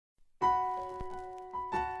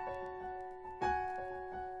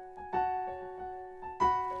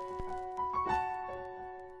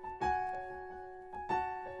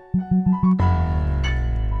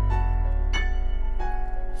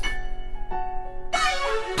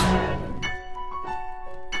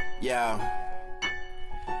Yeah.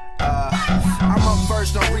 I'm up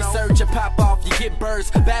first, no research, you pop off, you get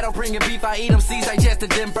birds. Battle bringing beef, I eat them seeds,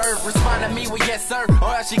 digested them birds. Respond to me with yes sir,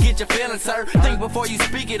 or else you get your feelings hurt. Think before you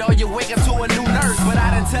speak it, or you wake up to a new nurse. But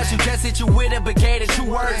I didn't touch you, just hit you with it, but gave it 2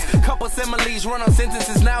 words. Couple similes, run on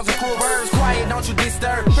sentences, nouns and cool verbs. Quiet, don't you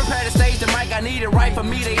disturb. Prepare to stage the mic, I need it right for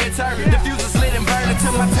me to enter. Diffuser slid and burn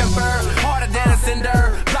into my temper, harder than a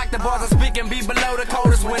cinder. Block the bars I speak and be below the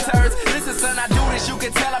coldest winters. Listen son, I do this, you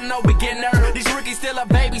can tell I'm no beginner. These rookies still are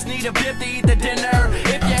babies, need a bib to eat the dinner.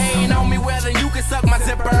 If you ain't on me, well then you can suck my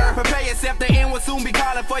zipper. Prepare yourself, the end will soon be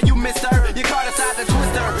calling for you, mister. You caught us out the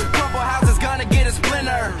twister, crumple house is gonna get a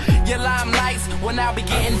splinter. Your limelights will now be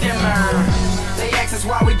getting dimmer. They ask us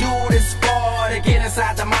why we do this for, to get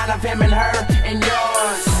inside the mind of him and her and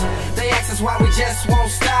yours. They ask us why we just won't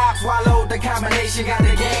stop, swallow the combination, got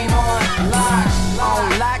the game on lock.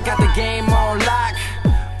 On lock, got the game on lock.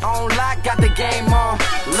 On lock, got the game on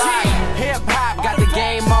lock. Hip hop, got the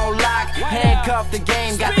game on lock. Handcuff the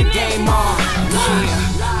game, got the game on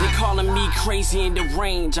lock. They calling me crazy in the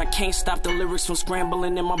range. I can't stop the lyrics from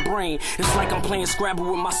scrambling in my brain. It's like I'm playing Scrabble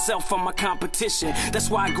with myself on my competition. That's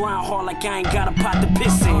why I grind hard like I ain't got a pot to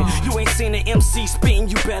piss in. You ain't seen an MC spitting,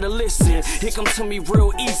 you better listen. It come to me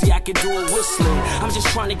real easy, I can do it whistling. I'm just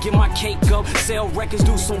trying to get my cake up, sell records,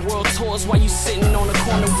 do some world tours while you sitting on the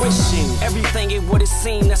corner wishing. Everything ain't what it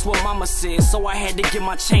seemed, that's what mama said. So I had to get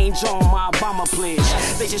my change on, my Obama pledge.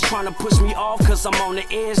 They just trying to push me off cause I'm on the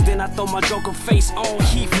edge. Then I throw my Joker face on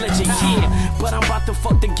Heath Ledger, yeah. But I'm about to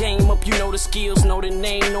fuck the game up, you know the skills, know the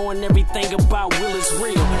name, knowing everything about Will is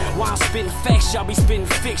real. While I'm spitting facts, y'all be spitting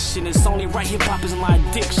fiction. It's only right, hip-hop is my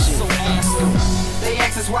addiction. So ask them. They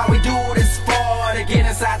ask us why we do this for, to get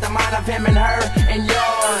inside the mind of him and her and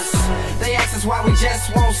yours. They ask us why we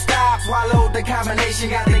just won't stop, swallow the combination,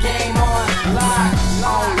 got the game on lock.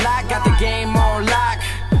 On lock, got the game on lock.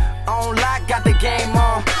 On lock, got the game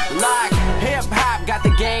on lock. Hip hop, got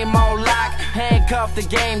the game on lock. Handcuff the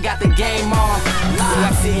game, got the game on lock.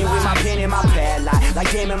 I'm sitting with my pen and my pad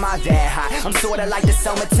like damn, am I that high? I'm sorta like the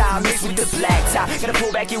summertime mixed with the black top. Gotta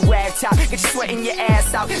pull back your wag top, get you sweating your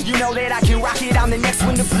ass out. You know that I can rock it, I'm the next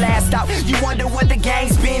one to blast out. You wonder what the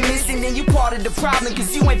gang's been missing, then you part of the problem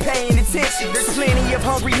cause you ain't paying attention. There's plenty of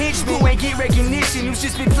hungry henchmen who ain't get recognition, who's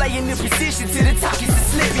just been playing the position to the top is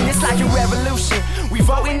slipping. It's like a revolution, we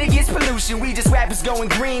voting against pollution. We just rappers going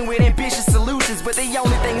green with ambitious solutions, but the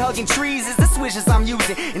only thing hugging trees is the switches I'm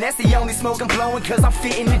using, and that's the only smoke I'm blowing cause I'm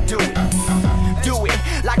fitting to do it. Do it,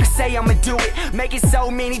 like I say I'ma do it. Making so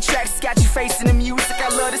many tracks, got you facing the music. I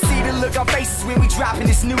love to see the look on faces when we dropping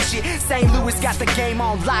this new shit. St. Louis got the game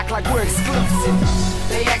on lock like we're exclusive.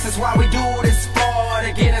 They ask us why we do this for,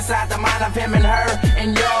 to get inside the mind of him and her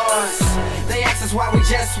and yours. They ask us why we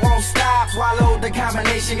just won't stop, swallow the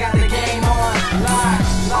combination, got the game on lock.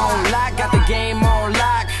 On lock, got the game on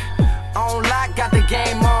lock. On lock, got the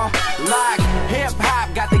game on lock. Hip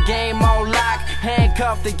hop, got the game on lock.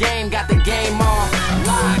 Handcuff the game, got the game on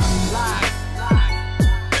lock.